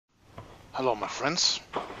Hello my friends,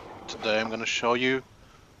 today I'm going to show you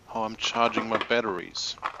how I'm charging my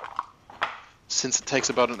batteries. Since it takes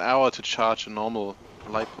about an hour to charge a normal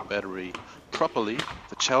LiPo battery properly,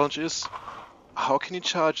 the challenge is how can you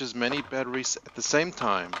charge as many batteries at the same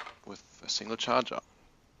time with a single charger?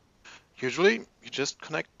 Usually you just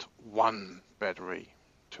connect one battery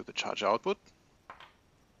to the charger output.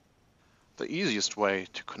 The easiest way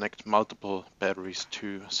to connect multiple batteries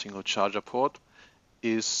to a single charger port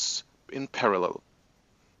is in parallel.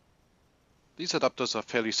 These adapters are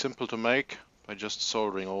fairly simple to make by just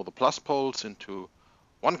soldering all the plus poles into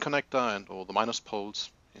one connector and all the minus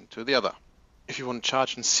poles into the other. If you want to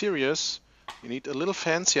charge in series, you need a little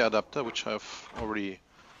fancier adapter, which I've already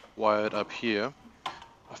wired up here.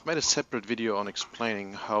 I've made a separate video on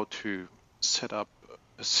explaining how to set up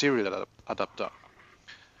a serial adapter.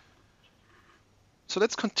 So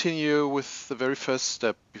let's continue with the very first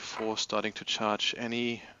step before starting to charge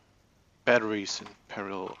any batteries in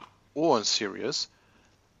parallel or in series.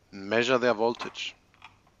 Measure their voltage.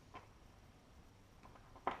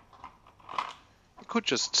 You could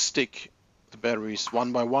just stick the batteries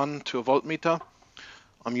one by one to a voltmeter.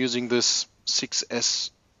 I'm using this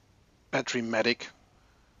 6S battery Matic,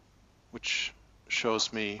 which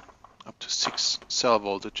shows me up to 6 cell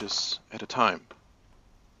voltages at a time.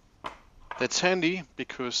 That's handy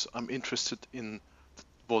because I'm interested in the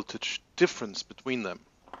voltage difference between them.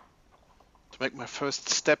 To make my first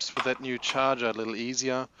steps with that new charger a little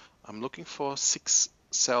easier, I'm looking for 6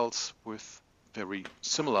 cells with very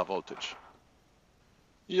similar voltage.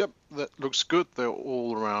 Yep, that looks good. They're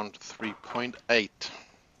all around 3.8.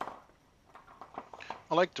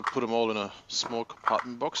 I like to put them all in a small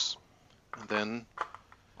compartment box and then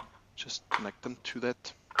just connect them to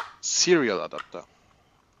that serial adapter.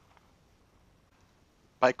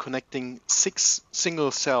 By connecting 6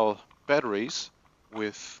 single cell batteries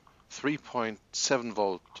with 3.7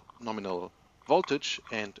 volt nominal voltage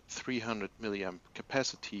and 300 milliamp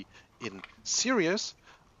capacity in series,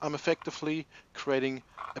 I'm effectively creating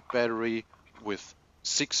a battery with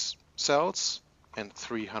 6 cells and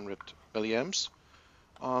 300 milliamps.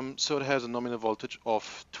 So it has a nominal voltage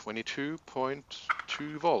of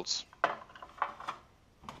 22.2 volts.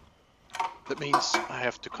 That means I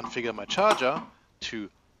have to configure my charger to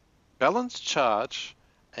balance charge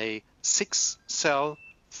a 6 cell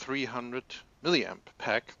 300 milliamp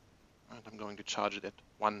pack, and I'm going to charge it at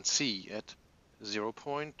 1C at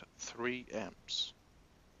 0.3 amps.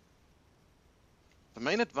 The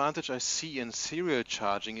main advantage I see in serial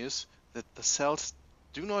charging is that the cells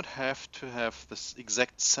do not have to have the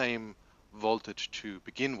exact same voltage to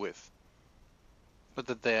begin with, but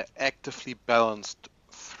that they are actively balanced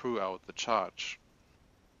throughout the charge.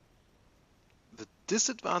 The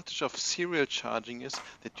disadvantage of serial charging is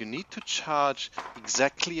that you need to charge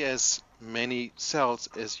exactly as many cells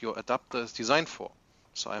as your adapter is designed for.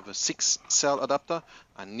 So I have a 6 cell adapter,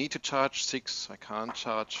 I need to charge 6, I can't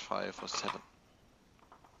charge 5 or 7.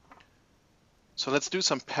 So let's do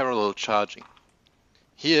some parallel charging.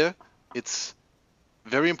 Here it's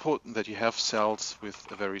very important that you have cells with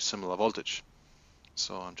a very similar voltage.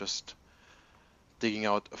 So I'm just digging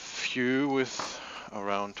out a few with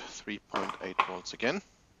around 3.8 volts again.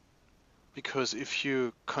 Because if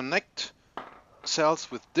you connect cells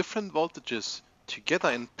with different voltages together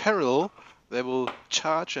in parallel, they will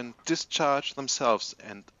charge and discharge themselves,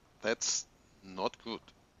 and that's not good.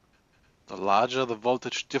 The larger the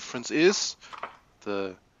voltage difference is,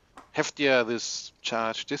 the heftier this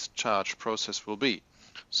charge-discharge process will be.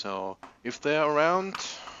 So if they're around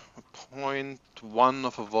 0.1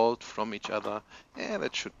 of a volt from each other,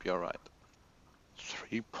 that should be alright.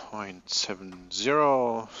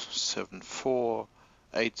 3.70, 74,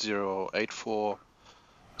 80, 84.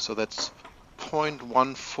 So that's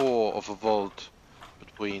 0.14 of a volt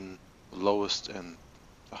between the lowest and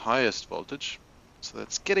the highest voltage. So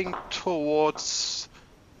that's getting towards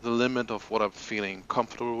the limit of what I'm feeling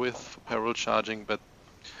comfortable with for parallel charging, but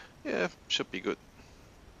yeah, should be good.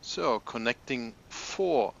 So connecting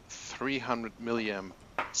 4 300 milliamp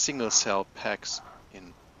single cell packs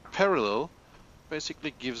in parallel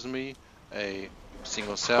basically gives me a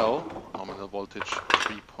single cell, nominal voltage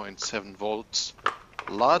 3.7 volts,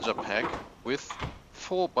 larger pack with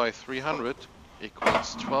 4 by 300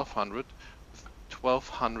 equals 1200 with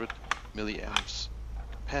 1200 milliamps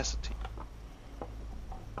capacity.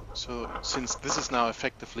 So since this is now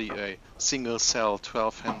effectively a single cell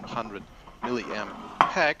 1200 milliamp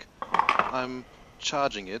pack, I'm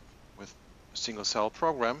charging it with a single cell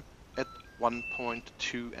program at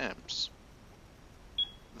 1.2 amps.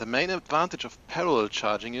 The main advantage of parallel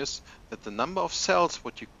charging is that the number of cells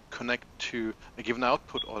what you connect to a given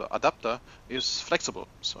output or adapter is flexible.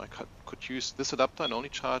 So I could use this adapter and only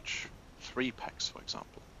charge 3 packs, for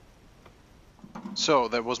example. So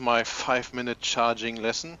that was my 5-minute charging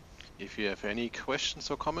lesson. If you have any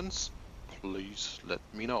questions or comments, please let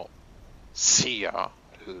me know. See ya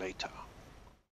later.